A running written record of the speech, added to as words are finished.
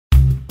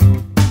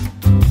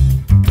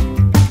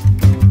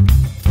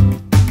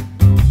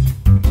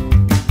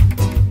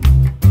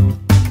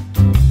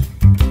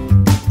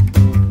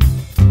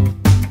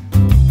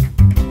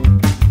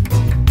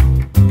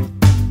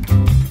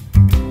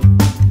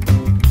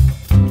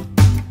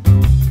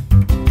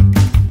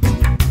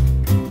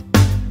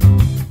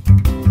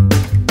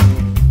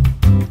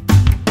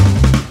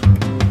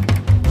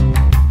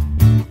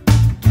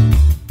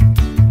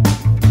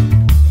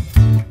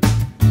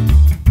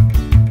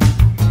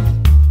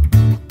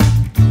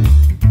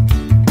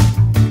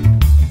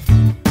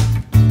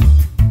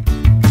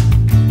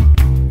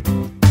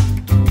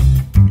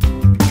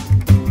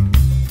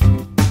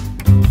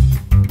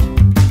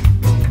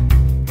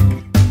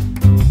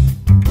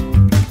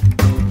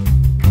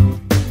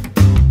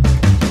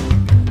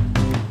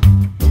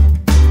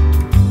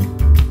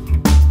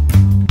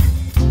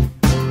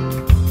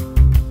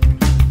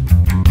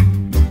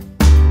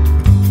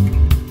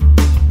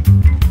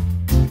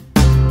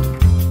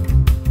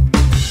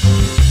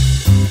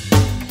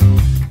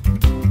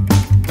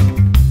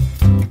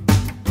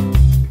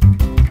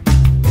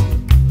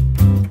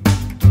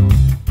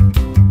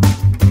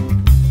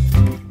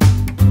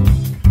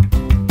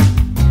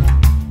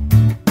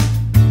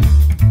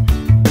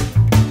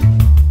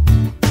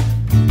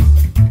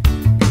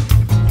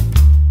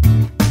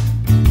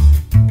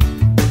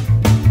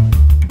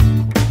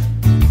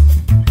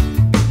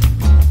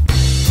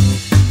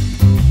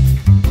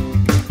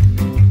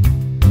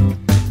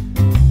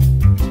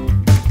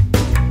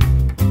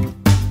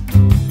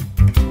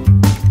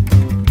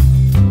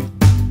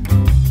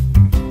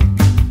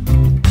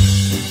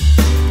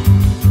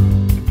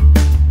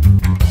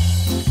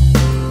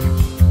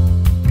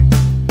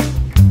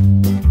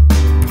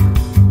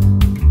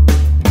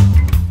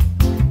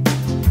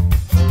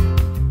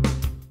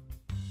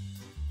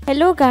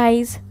Hello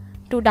guys,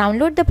 to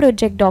download the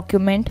project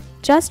document,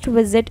 just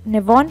visit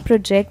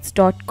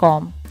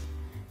nivonprojects.com.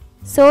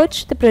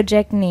 Search the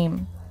project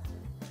name.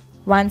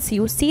 Once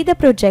you see the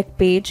project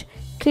page,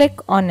 click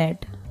on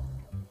it.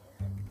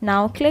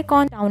 Now click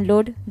on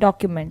download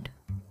document.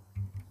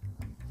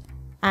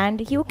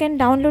 And you can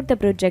download the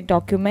project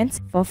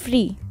documents for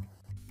free.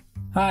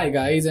 Hi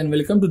guys, and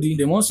welcome to the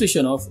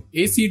demonstration of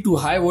AC to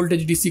high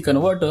voltage DC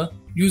converter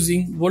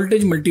using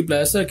voltage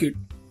multiplier circuit.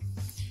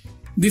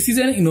 This is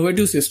an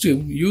innovative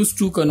system used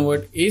to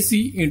convert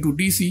AC into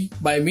DC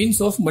by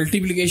means of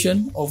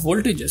multiplication of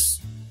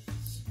voltages.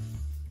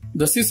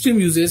 The system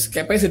uses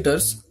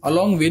capacitors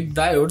along with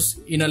diodes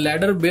in a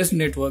ladder-based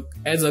network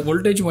as a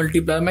voltage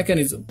multiplier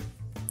mechanism.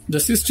 The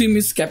system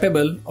is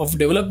capable of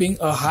developing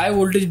a high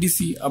voltage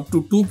DC up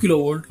to 2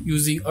 kV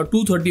using a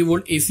 230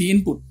 volt AC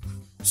input.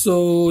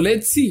 So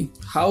let's see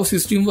how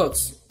system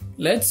works.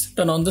 Let's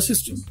turn on the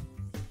system.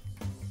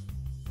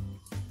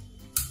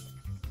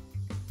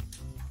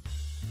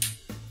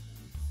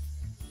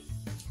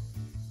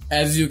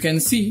 As you can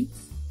see,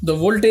 the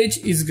voltage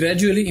is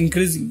gradually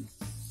increasing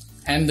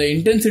and the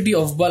intensity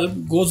of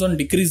bulb goes on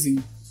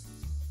decreasing.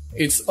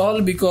 It's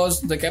all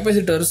because the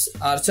capacitors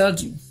are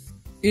charging.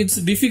 It's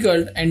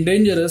difficult and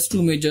dangerous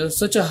to measure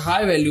such a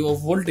high value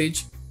of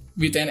voltage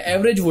with an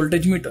average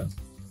voltage meter.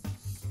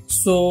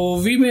 So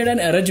we made an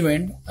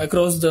arrangement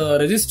across the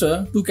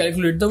resistor to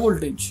calculate the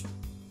voltage.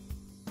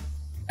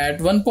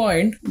 At one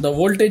point, the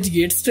voltage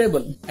gets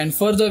stable and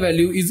further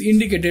value is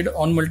indicated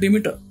on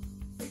multimeter.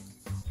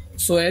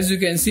 So as you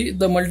can see,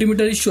 the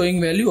multimeter is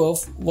showing value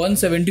of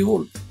 170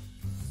 volt,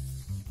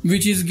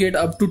 which is get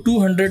up to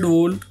 200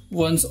 volt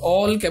once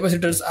all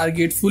capacitors are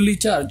get fully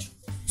charged.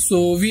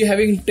 So we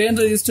having 10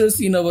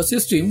 resistors in our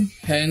system,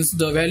 hence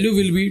the value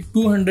will be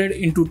 200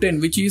 into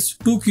 10, which is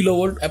 2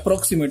 kilovolt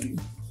approximately.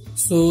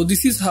 So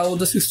this is how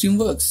the system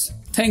works.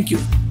 Thank you.